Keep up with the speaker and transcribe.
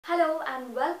Hello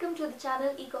and welcome to the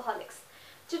channel Ecoholics.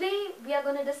 Today we are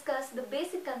going to discuss the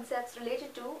basic concepts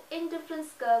related to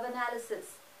indifference curve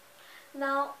analysis.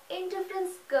 Now,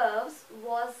 indifference curves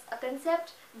was a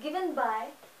concept given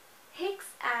by Hicks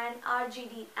and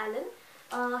R.G.D.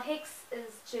 Allen. Hicks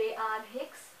is J.R.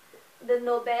 Hicks, the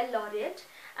Nobel laureate,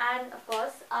 and of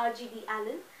course R.G.D.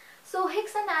 Allen. So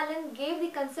Hicks and Allen gave the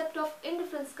concept of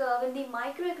indifference curve in the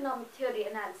microeconomic theory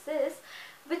analysis,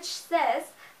 which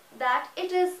says that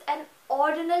it is an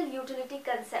ordinal utility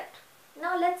concept.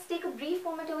 Now let's take a brief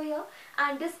moment over here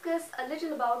and discuss a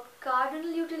little about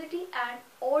cardinal utility and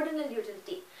ordinal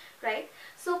utility, right?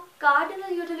 So cardinal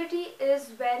utility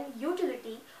is when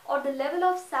utility or the level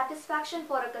of satisfaction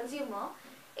for a consumer,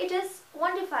 it is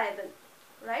quantifiable,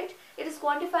 right? It is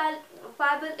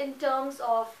quantifiable in terms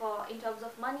of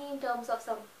money, in terms of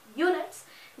some units.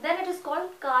 Then it is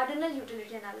called cardinal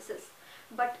utility analysis.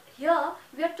 But here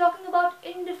we are talking about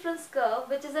indifference curve,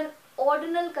 which is an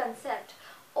ordinal concept.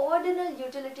 Ordinal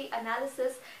utility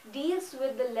analysis deals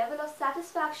with the level of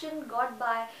satisfaction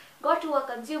got to a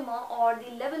consumer, or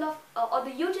the level of or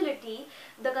the utility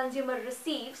the consumer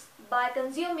receives by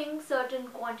consuming certain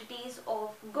quantities of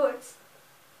goods,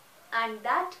 and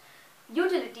that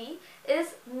utility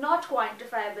is not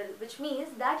quantifiable, which means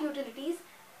that utilities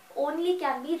only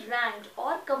can be ranked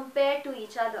or compared to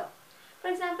each other. For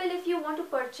example, if you want to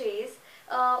purchase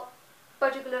a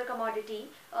particular commodity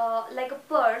like a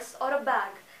purse or a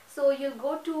bag, so you'll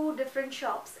go to different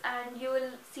shops and you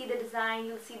will see the design,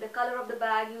 you'll see the color of the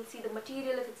bag, you'll see the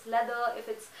material, if it's leather, if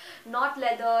it's not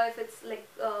leather, if it's like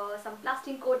some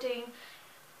plastic coating,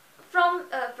 from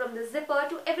the zipper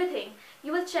to everything.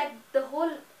 You will check the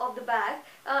whole of the bag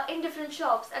in different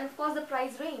shops, and of course the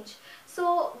price range.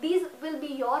 So these will be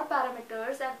your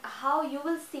parameters and how you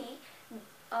will see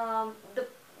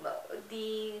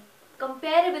the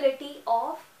comparability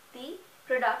of the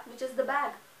product, which is the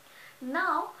bag.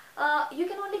 Now you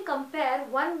can only compare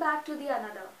one bag to the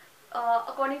another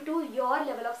according to your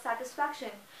level of satisfaction.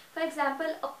 For example,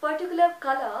 a particular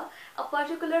color, a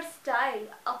particular style,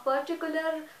 a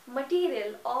particular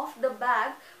material of the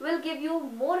bag will give you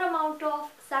more amount of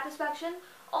satisfaction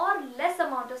or less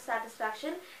amount of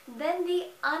satisfaction than the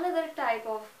another type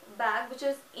of bag which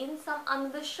is in some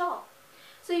another shop.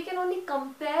 So you can only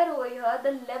compare over here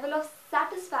the level of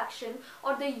satisfaction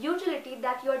or the utility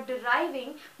that you are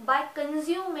deriving by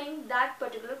consuming that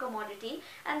particular commodity,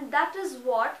 and that is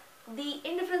what the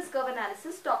indifference curve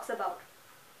analysis talks about.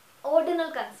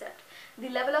 Ordinal concept, the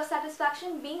level of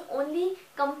satisfaction being only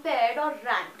compared or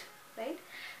ranked, right?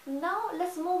 Now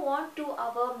let's move on to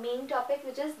our main topic,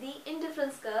 which is the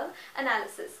indifference curve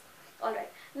analysis.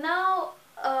 Alright, now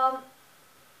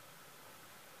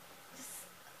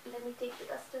let me take the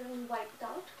duster and wipe it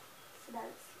out so that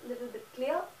it's a little bit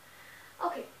clear.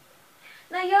 Okay,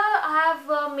 now here I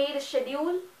have made a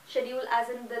schedule as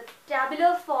in the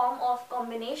tabular form of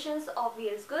combinations of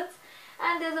various goods,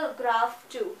 and there's a graph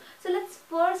too. So let's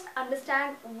first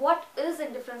understand what is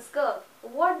indifference curve.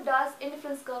 What does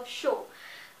indifference curve show?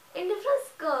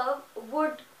 Indifference curve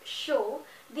would show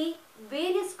the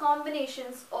various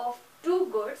combinations of two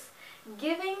goods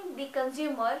giving the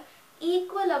consumer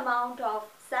equal amount of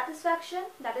satisfaction,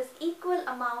 that is equal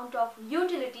amount of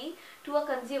utility to a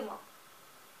consumer.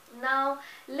 Now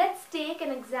let's take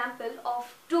an example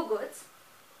of two goods,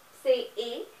 say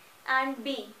A and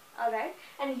B, alright,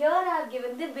 and here I have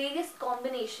given the various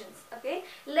combinations. Okay,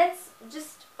 let's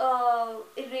just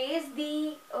erase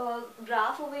the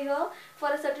graph over here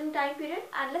for a certain time period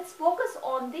and let's focus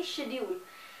on the schedule.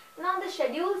 Now the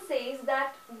schedule says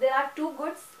that there are two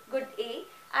goods, good A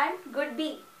and good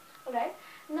B. Alright,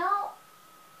 now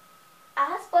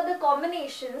as per the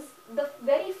combinations, the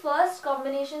very first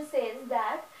combination says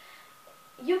that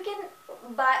you can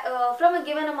buy from a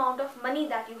given amount of money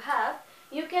that you have,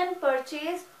 you can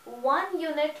purchase 1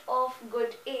 unit of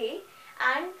good A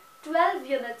and 12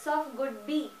 units of good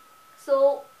B.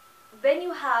 So when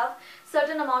you have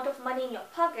certain amount of money in your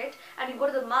pocket and you go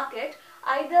to the market,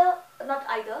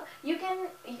 you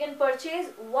can purchase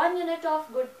 1 unit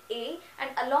of good A, and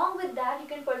along with that you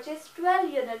can purchase 12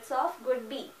 units of good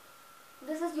B.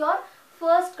 This is your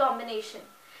first combination.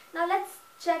 Now let's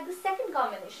check the second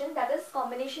combination, that is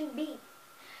combination B.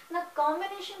 Now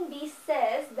combination B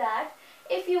says that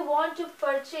if you want to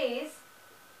purchase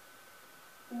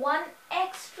 1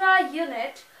 extra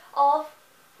unit of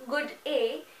good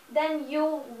A, then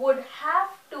you would have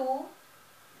to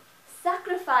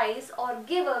sacrifice or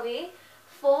give away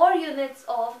 4 units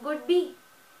of good B,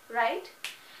 right?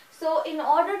 So in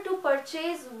order to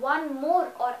purchase 1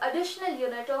 more or additional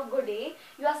unit of good A,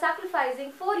 you are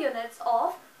sacrificing 4 units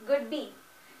of good B.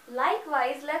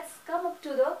 likewise, let's come up to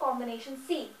the combination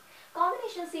C.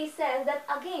 Combination C says that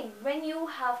again, when you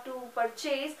have to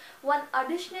purchase one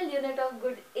additional unit of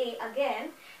good A again,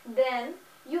 then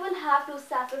you will have to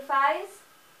sacrifice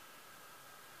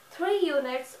 3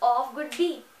 units of good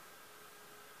B.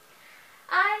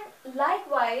 And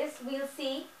likewise, we'll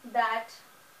see that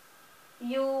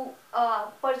you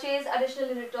purchase additional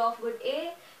unit of good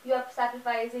A, you are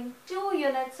sacrificing 2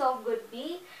 units of good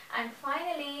B, and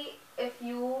finally, if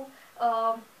you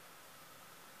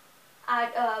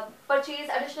purchase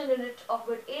additional unit of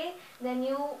good A, then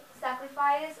you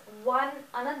sacrifice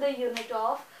another unit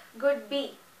of good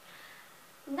B.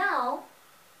 Now,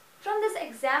 from this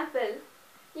example,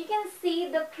 you can see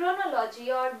the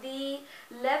chronology or the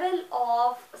level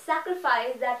of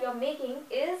sacrifice that you're making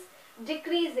is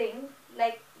decreasing.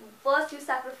 Like first you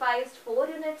sacrificed 4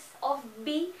 units of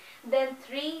B, then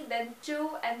 3, then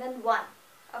 2, and then 1.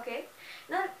 Okay.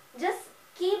 Now just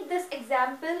keep this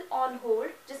example on hold,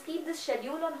 just keep this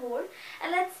schedule on hold,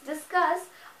 and let's discuss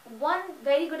one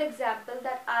very good example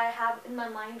that I have in my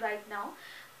mind right now.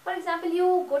 For example,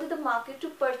 you go to the market to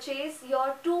purchase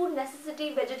your 2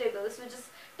 necessity vegetables, which is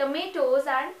tomatoes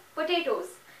and potatoes.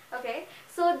 Okay,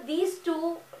 so these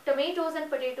 2 tomatoes and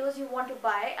potatoes you want to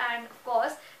buy, and of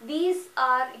course these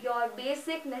are your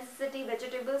basic necessity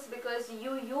vegetables because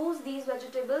you use these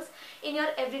vegetables in your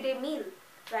everyday meal,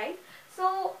 right?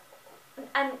 So,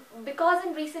 and because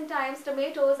in recent times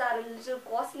tomatoes are a little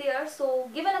costlier, so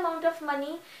given amount of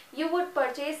money you would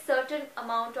purchase certain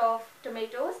amount of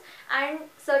tomatoes and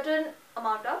certain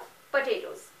amount of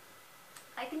potatoes.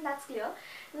 I think that's clear.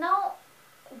 Now,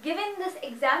 given this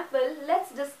example,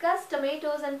 let's discuss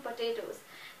tomatoes and potatoes.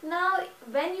 Now,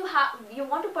 when you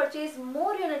want to purchase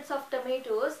more units of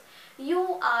tomatoes,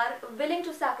 you are willing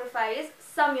to sacrifice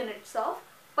some units of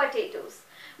potatoes.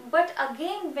 But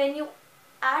again, when you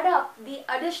add up the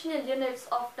additional units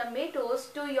of tomatoes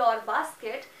to your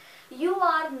basket, you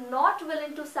are not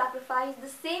willing to sacrifice the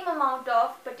same amount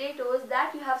of potatoes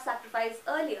that you have sacrificed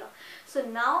earlier. So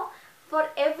now, for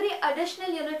every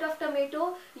additional unit of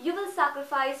tomato, you will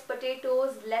sacrifice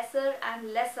potatoes lesser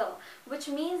and lesser, which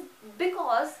means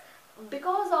because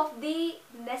of the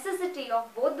necessity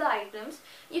of both the items,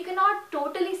 you cannot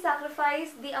totally sacrifice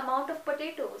the amount of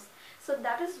potatoes. So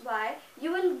that is why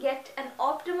you will get an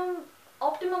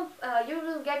you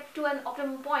will get to an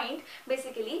optimum point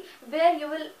basically where you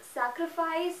will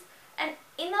sacrifice an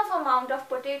enough amount of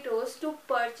potatoes to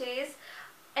purchase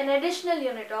an additional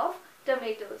unit of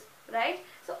tomatoes, right?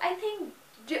 So I think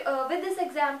with this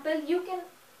example you can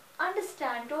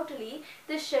understand totally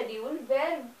the schedule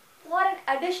where for an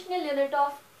additional unit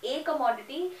of A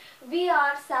commodity we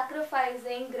are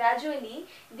sacrificing gradually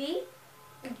the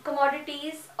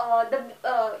commodities,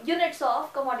 units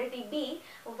of commodity B,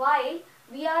 while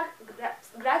we are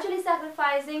gradually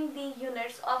sacrificing the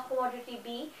units of commodity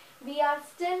B, we are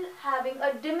still having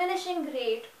a diminishing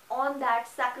rate on that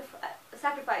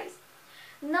sacrifice.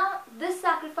 Now, this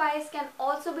sacrifice can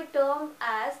also be termed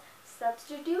as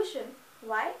substitution.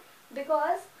 Why?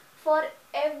 Because for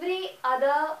every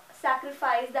other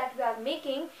sacrifice that we are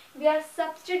making, we are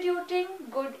substituting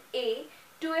good A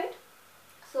to it.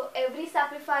 So every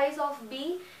sacrifice of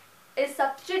B is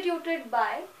substituted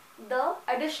by the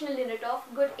additional unit of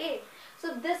good A.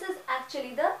 So this is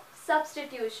actually the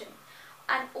substitution.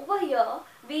 And over here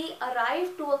we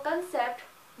arrive to a concept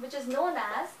which is known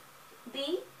as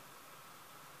the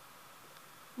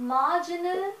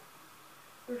marginal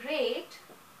rate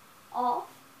of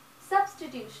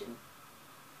substitution.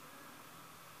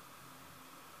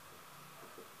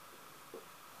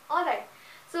 Alright.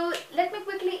 So let me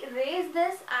quickly erase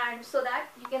this and so that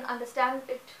you can understand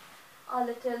it a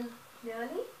little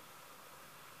clearly.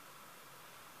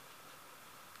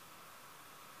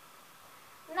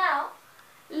 Now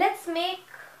let's make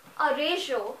a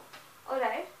ratio,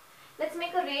 alright, let's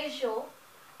make a ratio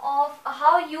of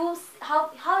how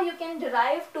you can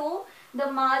derive to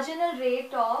the marginal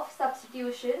rate of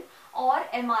substitution or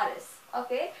MRS.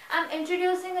 Okay, I'm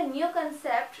introducing a new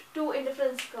concept to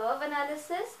indifference curve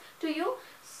analysis to you,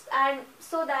 and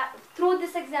so that through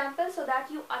this example so that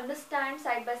you understand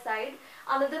side by side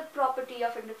another property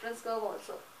of indifference curve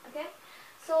also. Okay,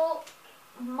 so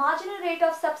marginal rate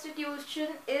of substitution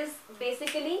is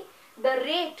basically the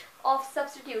rate of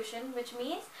substitution, which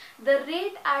means the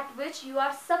rate at which you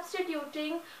are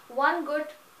substituting one good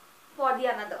for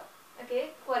the another.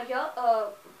 Okay, for here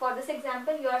for this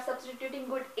example you are substituting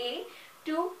good A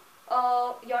to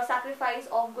your sacrifice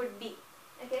of good B.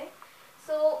 Okay,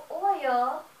 so over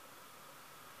here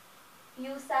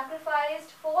you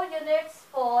sacrificed 4 units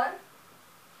for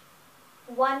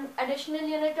one additional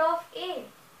unit of A.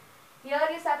 Here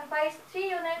you sacrifice 3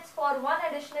 units for 1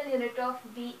 additional unit of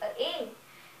A.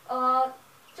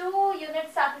 2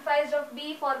 units sacrificed of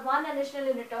B for 1 additional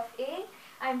unit of A,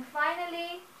 and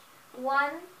finally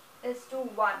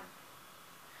 1:1.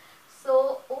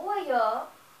 So over here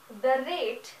the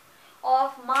rate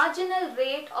of marginal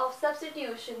rate of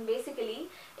substitution basically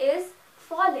is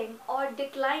falling or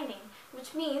declining,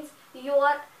 which means you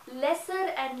are lesser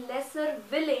and lesser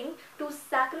willing to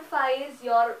sacrifice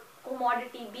your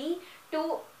commodity B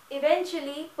to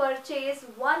eventually purchase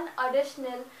 1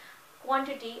 additional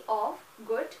quantity of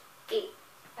good A.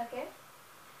 Okay.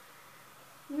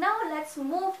 Now let's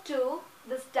move to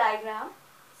this diagram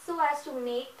so as to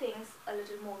make things a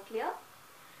little more clear.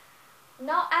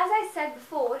 Now, as I said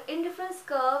before, indifference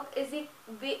curve is a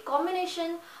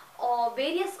combination or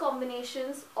various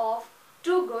combinations of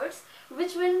two goods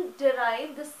which will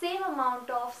derive the same amount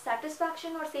of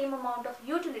satisfaction or same amount of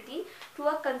utility to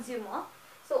a consumer.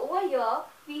 So over here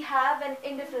we have an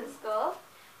indifference curve.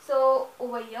 So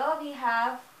over here we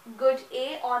have good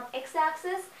A on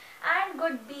x-axis and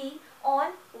good B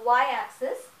on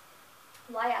y-axis,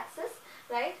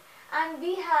 right? And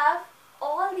we have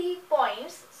all the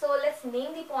points. So let's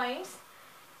name the points.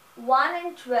 1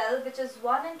 and 12, which is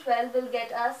 1 and 12 will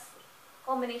get us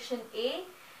combination A.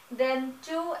 Then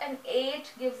 2 and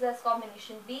 8 gives us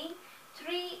combination B.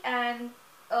 3 and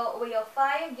over here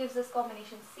 5 gives us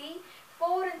combination C.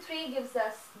 4 and 3 gives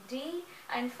us D.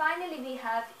 And finally we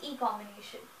have E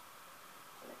combination.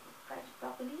 Let me write it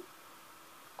properly.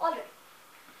 Alright.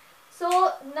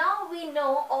 So now we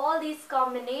know all these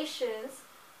combinations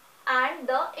and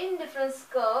the indifference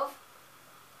curve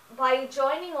by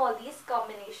joining all these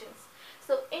combinations.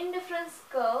 So indifference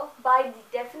curve by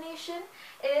the definition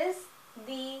is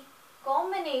the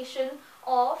combination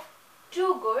of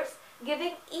two goods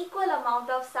giving equal amount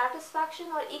of satisfaction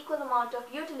or equal amount of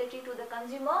utility to the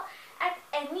consumer at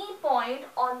any point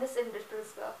on this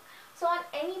indifference curve. So on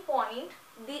any point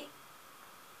the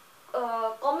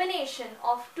combination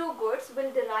of two goods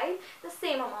will derive the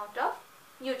same amount of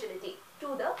utility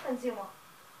to the consumer.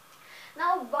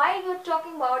 Now, while we are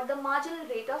talking about the marginal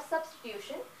rate of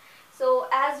substitution, so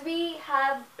as we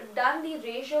have done the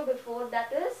ratio before,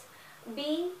 that is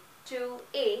B to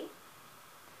A,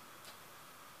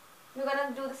 we're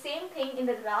going to do the same thing in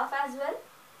the graph as well.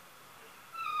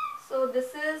 So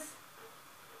this is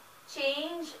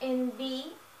change in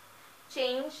B,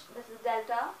 this is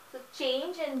delta, so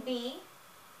change in B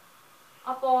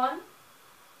upon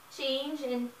change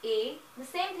in A, the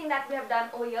same thing that we have done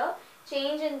over here,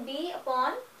 change in B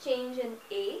upon change in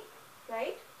A,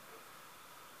 right?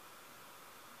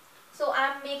 So I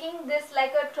am making this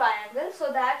like a triangle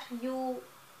so that you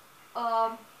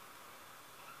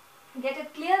get a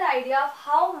clear idea of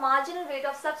how marginal rate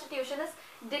of substitution is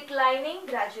declining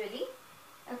gradually.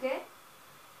 Okay,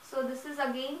 so this is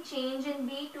again change in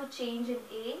B to change in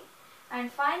A,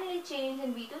 and finally change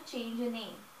in B to change in A.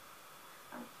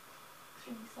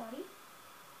 Extremely sorry.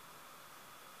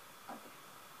 Okay.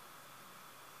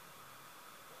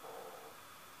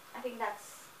 I think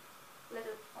that's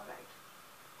little alright.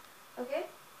 Okay.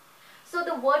 So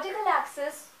the vertical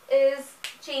axis is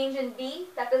change in B,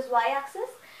 that is y-axis,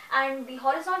 and the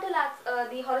horizontal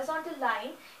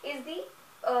line is the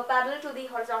parallel to the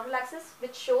horizontal axis,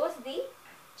 which shows the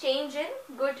change in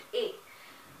good A.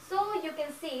 So you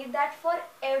can see that for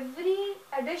every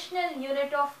additional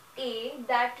unit of A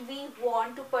that we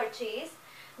want to purchase,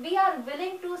 we are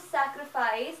willing to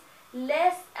sacrifice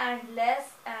less and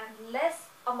less and less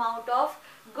amount of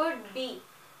good B.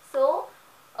 So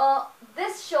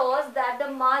this shows that the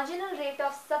marginal rate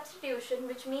of substitution,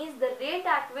 which means the rate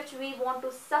at which we want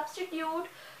to substitute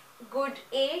good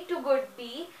A to good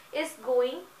B, is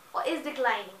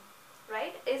declining,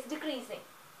 right? Is decreasing.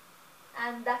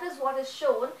 And that is what is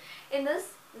shown in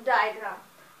this diagram.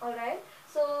 Alright,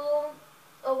 so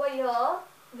over here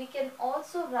we can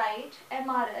also write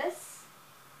MRS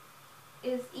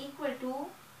is equal to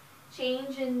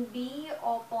change in B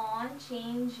upon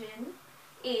change in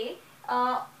A.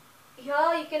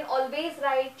 Here you can always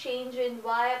write change in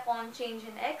Y upon change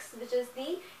in X, which is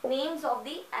the names of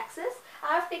the axis.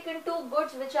 I have taken two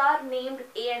goods which are named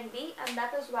A and B, and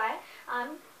that is why I am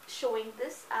showing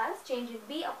this as change in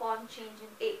B upon change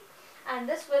in A, and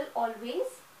this will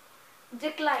always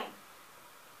decline.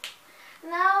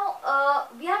 Now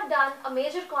we have done a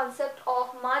major concept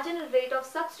of marginal rate of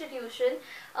substitution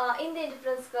in the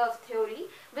indifference curve theory,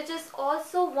 which is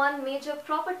also one major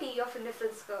property of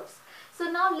indifference curves. So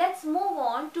now let's move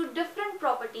on to different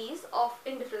properties of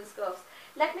indifference curves.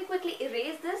 Let me quickly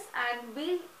erase this and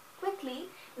we'll quickly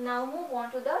now move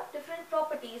on to the different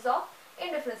properties of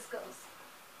indifference curves.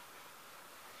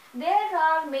 There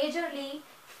are majorly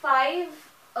 5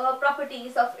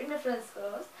 properties of indifference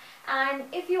curves, and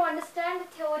if you understand the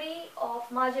theory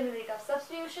of marginal rate of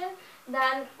substitution,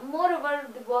 then moreover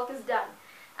the work is done,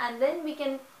 and then we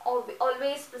can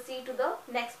always proceed to the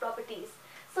next properties.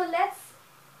 So let's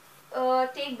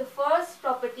take the first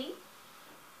property.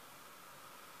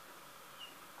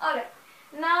 Alright,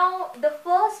 now the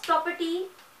first property,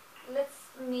 let's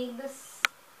make this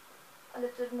a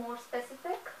little more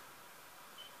specific.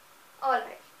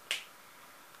 Alright.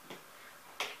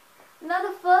 Now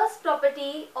the first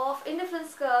property of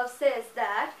indifference curve says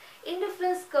that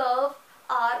indifference curves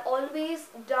are always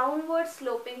downward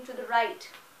sloping to the right.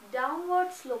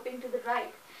 Downward sloping to the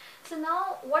right. So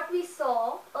now what we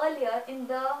saw earlier in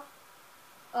the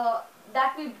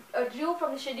that we drew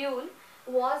from the schedule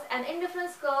was an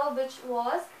indifference curve which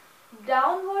was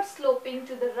downward sloping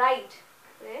to the right.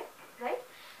 Right?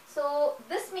 So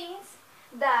this means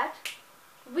that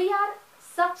we are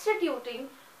substituting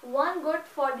one good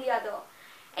for the other.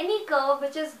 Any curve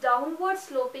which is downward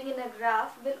sloping in a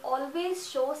graph will always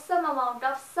show some amount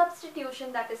of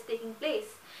substitution that is taking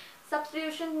place.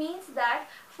 Substitution means that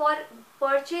for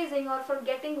purchasing or for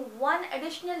getting one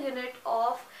additional unit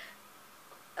of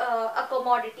a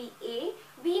commodity A,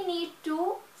 we need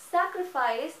to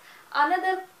sacrifice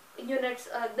another units,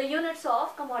 the units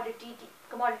of commodity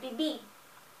B,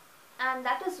 and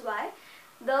that is why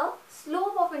the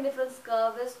slope of indifference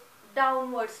curve is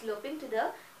downward sloping to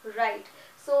the right.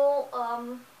 So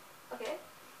okay,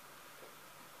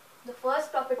 the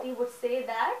first property would say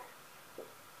that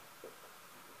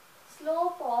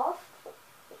slope of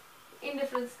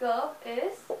indifference curve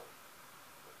is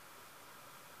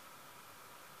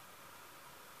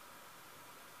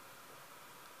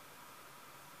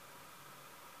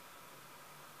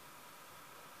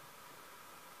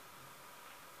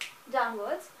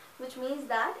downwards, which means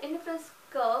that indifference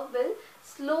curve will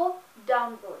slope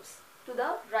downwards to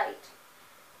the right,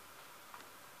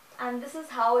 and this is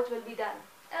how it will be done.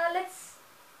 Let's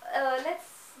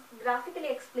graphically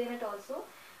explain it also.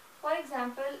 For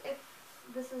example, if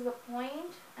this is a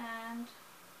point and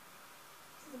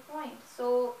this is a point,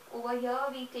 so over here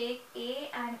we take A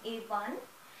and A1,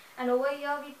 and over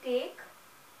here we take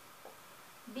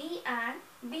B and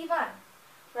B1,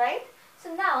 right?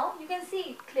 So now you can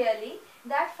see clearly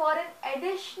that for an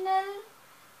additional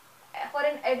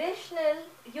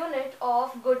unit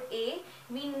of good A,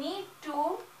 we need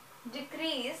to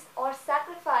decrease or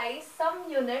sacrifice some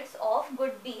units of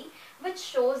good B, which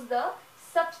shows the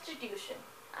substitution,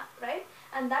 right?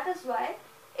 And that is why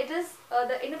it is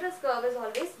the indifference curve is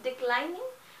always declining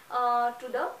to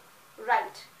the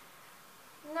right.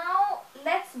 Now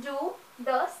let's do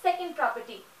the second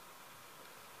property.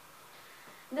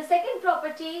 The second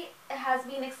property has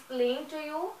been explained to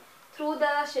you through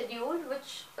the schedule,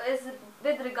 which is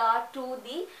with regard to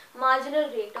the marginal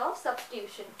rate of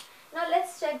substitution. Now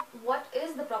let's check what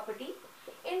is the property.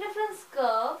 Indifference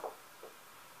curve,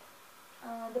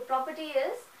 the property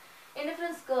is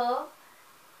indifference curve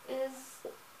is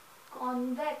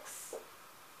convex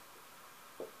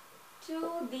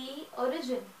to the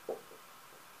origin.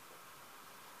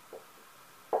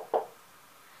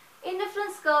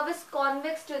 Indifference curve is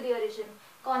convex to the origin.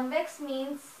 Convex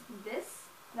means this,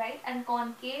 right? And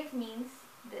concave means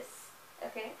this.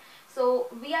 Okay. So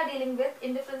we are dealing with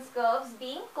indifference curves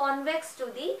being convex to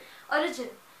the origin.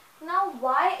 Now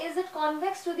why is it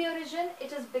convex to the origin?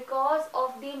 It is because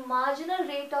of the marginal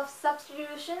rate of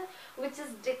substitution which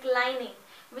is declining.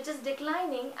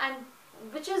 And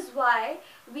which is why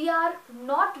we are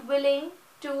not willing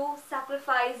to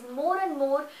sacrifice more and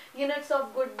more units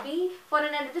of good B for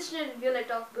an additional unit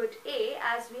of good A,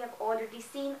 as we have already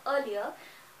seen earlier,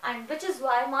 and which is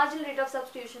why marginal rate of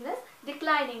substitution is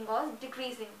declining or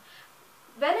decreasing.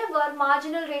 Whenever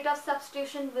marginal rate of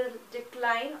substitution will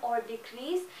decline or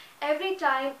decrease, every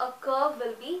time a curve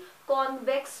will be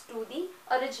convex to the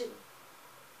origin,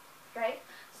 right?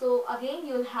 So again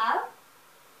you will have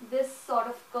this sort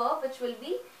of curve which will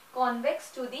be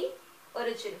convex to the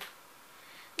origin.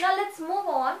 Now let's move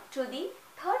on to the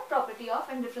third property of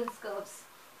indifference curves.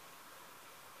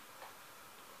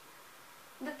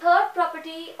 The third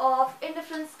property of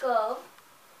indifference curve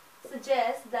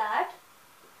suggests that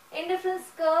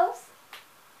indifference curves,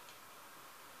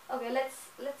 okay,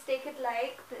 let's take it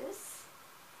like this.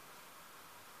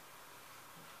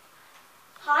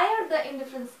 Higher the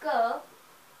indifference curve,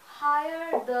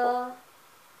 higher the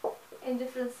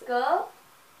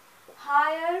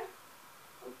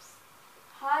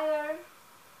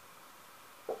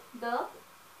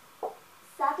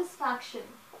satisfaction.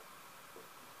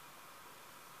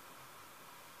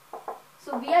 So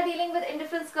So we are dealing with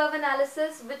indifference curve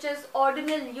analysis, which is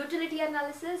ordinal utility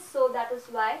analysis. So that is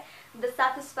why the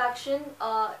satisfaction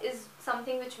is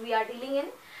something which we are dealing in.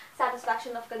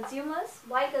 Satisfaction of consumers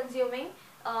while consuming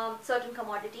certain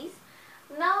commodities.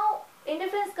 Now,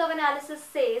 indifference curve analysis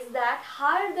says that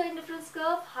higher the indifference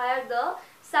curve, higher the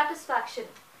satisfaction.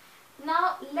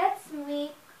 Now, let's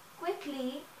make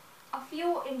quickly a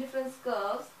few indifference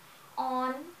curves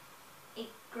on a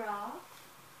graph.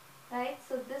 Right,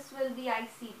 so this will be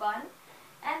IC1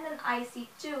 and then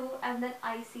IC2 and then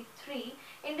IC3.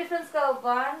 Indifference curve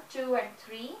 1, 2 and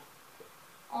 3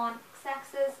 on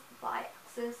x-axis,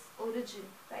 y-axis, origin,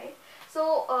 right?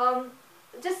 So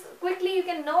just quickly you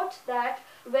can note that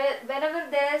whenever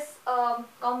there's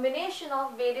combination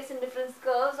of various indifference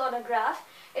curves on a graph,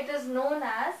 it is known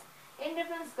as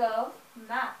indifference curve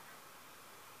map,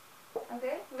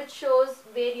 okay, which shows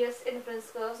various indifference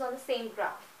curves on the same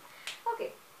graph.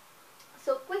 Okay.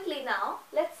 So quickly now,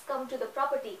 let's come to the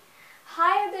property.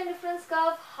 Higher the indifference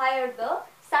curve, higher the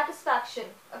satisfaction.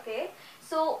 Okay.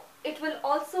 So it will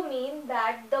also mean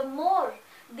that the more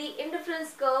the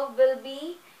indifference curve will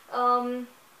be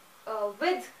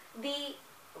with the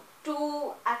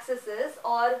two axes,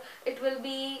 or it will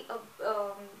be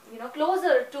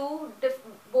closer to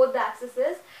both the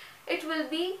axes, it will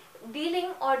be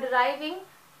dealing or deriving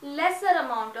lesser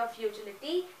amount of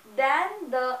utility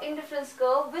than the indifference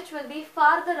curve which will be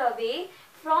farther away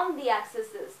from the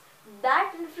axes.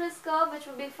 That indifference curve which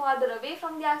will be farther away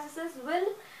from the axes will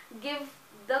give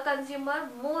the consumer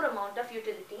more amount of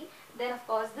utility than of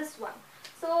course this one.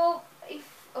 So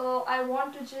if I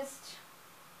want to just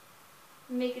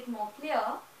make it more clear,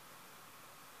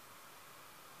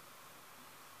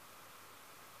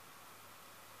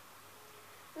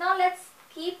 now let's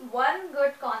keep one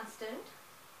good constant.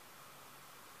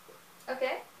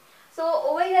 Okay, so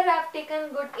over here I have taken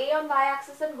good A on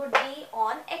y-axis and good B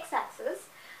on x-axis.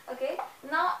 Okay,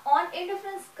 now on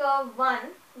indifference curve 1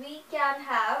 we can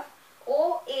have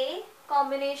OA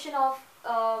combination of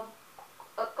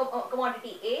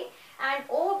commodity A and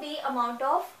OB amount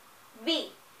of B,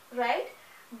 right?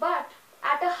 But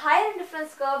at a higher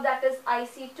indifference curve, that is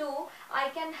IC2, I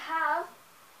can have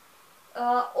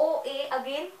OA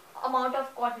again amount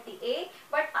of quantity A,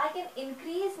 but I can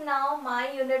increase now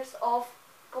my units of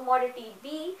commodity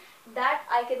B that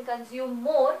I can consume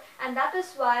more, and that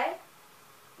is why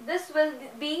this will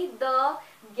be the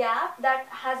gap that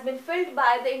has been filled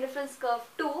by the indifference curve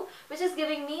 2, which is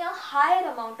giving me a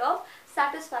higher amount of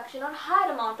satisfaction or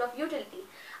higher amount of utility.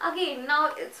 Again, now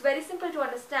it's very simple to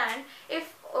understand.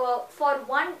 If for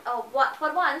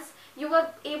once you were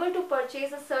able to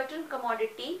purchase a certain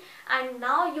commodity and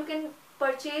now you can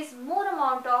purchase more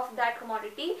amount of that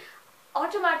commodity,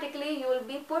 automatically you will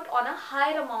be put on a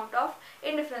higher amount of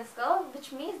indifference curve,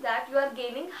 which means that you are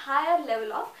gaining higher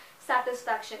level of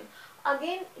satisfaction.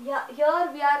 Again, here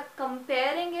we are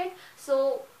comparing it,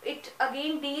 so it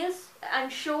again deals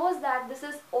and shows that this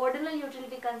is ordinal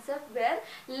utility concept where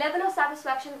level of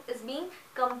satisfaction is being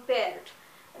compared.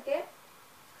 Okay,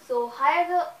 so higher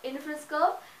the indifference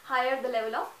curve, higher the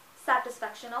level of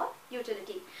satisfaction or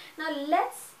utility. Now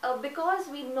let's, because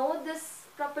we know this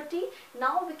property,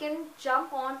 now we can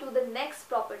jump on to the next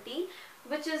property,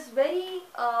 which is very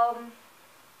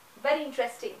very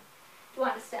interesting to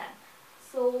understand.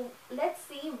 So let's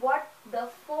see what the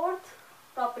fourth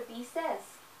property says.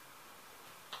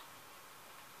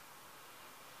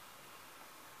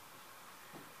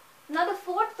 Now the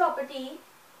fourth property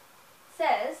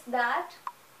says that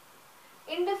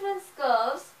indifference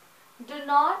curves do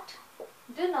not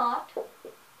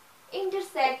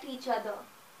intersect each other.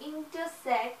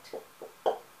 Intersect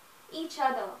each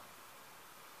other.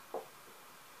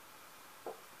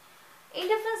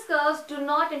 Indifference curves do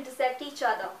not intersect each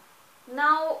other.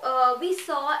 Now we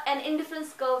saw an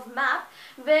indifference curve map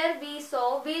where we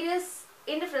saw various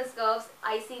indifference curves,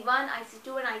 IC1,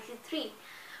 IC2 and IC3.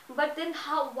 But then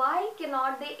why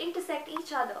cannot they intersect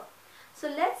each other? So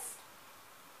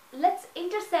let's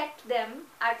intersect them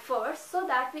at first so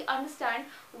that we understand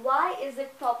why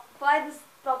this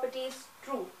property is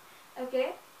true.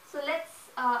 Okay, so let's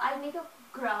I'll make a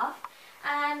graph,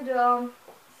 and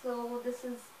so this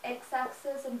is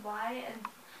x-axis and y and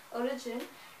origin,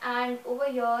 and over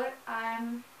here I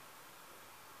am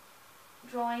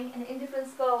drawing an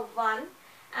indifference curve 1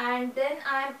 and then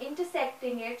I am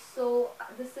intersecting it, so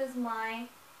this is my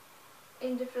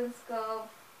indifference curve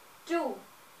 2.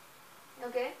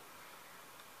 Okay.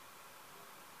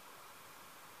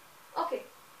 Okay.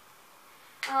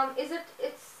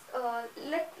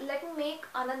 Let me make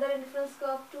another indifference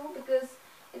curve 2 because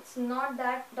it's not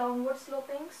that downward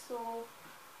sloping. So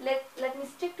let me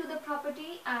stick to the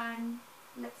property and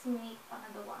let's make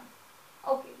another one.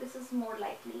 Okay, this is more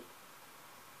likely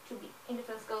to be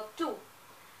indifference curve 2.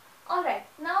 Alright,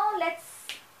 now let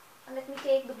me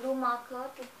take the blue marker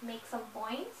to make some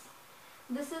points.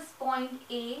 This is point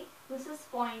A, this is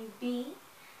point B,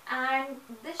 and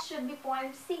this should be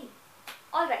point C.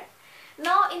 Alright,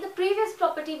 now in the previous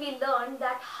property we learned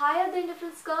that higher the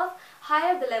indifference curve,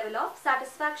 higher the level of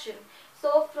satisfaction.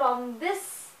 So from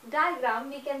this diagram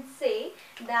we can say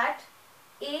that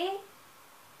A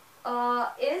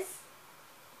is,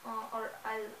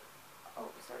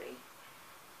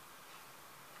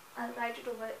 I'll write it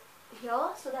over here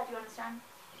so that you understand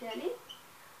clearly.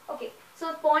 Okay,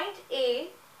 so point A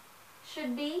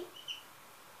should be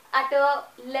at a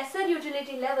lesser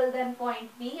utility level than point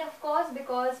B, of course,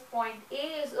 because point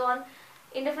A is on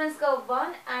indifference curve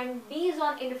 1 and B is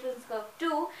on indifference curve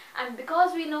 2, and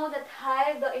because we know that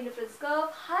higher the indifference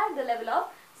curve, higher the level of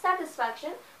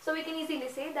satisfaction, so we can easily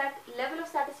say that level of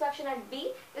satisfaction at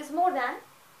B is more than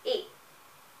A.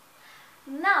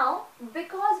 Now,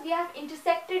 because we have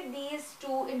intersected these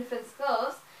two indifference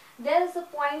curves, there is a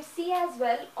point C as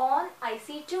well on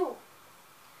IC2.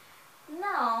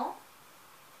 Now,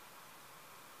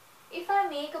 if I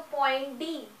make a point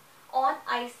D on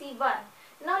IC1,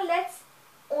 now let's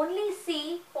only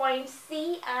see points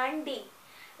C and D.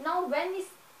 Now, when we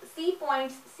see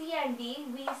points C and D,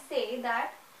 we say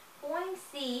that point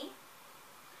C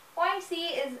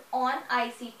is on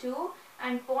IC2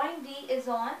 and point D is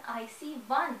on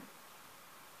IC1,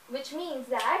 which means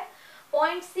that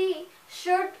point C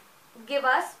should give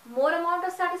us more amount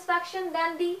of satisfaction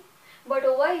than D. But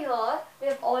over here we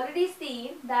have already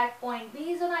seen that point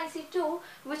B is on IC2,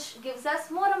 which gives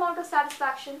us more amount of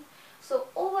satisfaction. So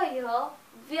over here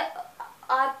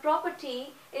our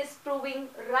property is proving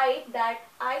right that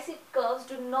IC curves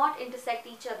do not intersect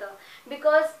each other,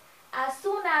 because as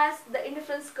soon as the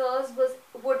indifference curves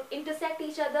would intersect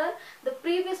each other, the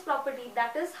previous property,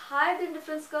 that is higher the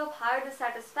indifference curve, higher the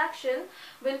satisfaction,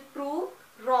 will prove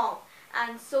wrong.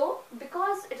 And so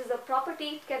because it is a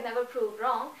property, it can never prove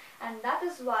wrong, and that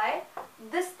is why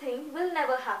this thing will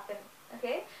never happen.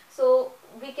 Okay, so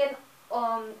we can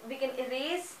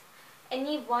erase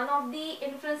any one of the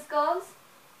indifference curves.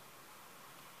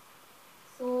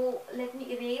 So let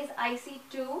me erase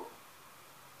IC2.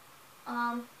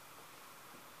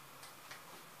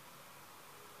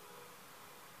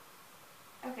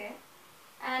 Okay,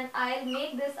 and I'll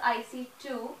make this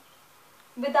IC2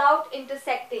 without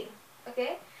intersecting.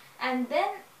 Okay, and then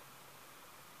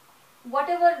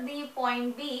whatever the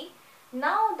point B,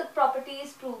 now the property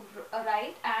is proved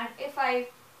right, and if I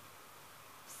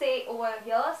say over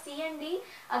here C and D,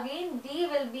 again D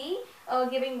will be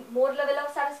giving more level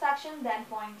of satisfaction than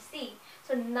point C.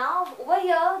 So now over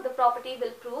here the property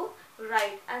will prove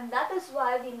right, and that is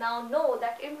why we now know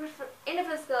that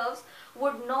indifference curves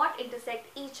would not intersect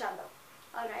each other.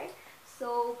 Alright,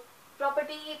 so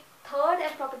property 3rd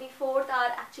and property 4th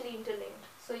are actually interlinked,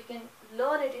 so you can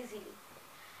learn it easily.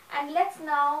 And let's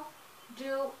now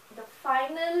do the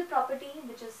final property,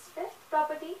 which is 5th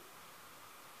property.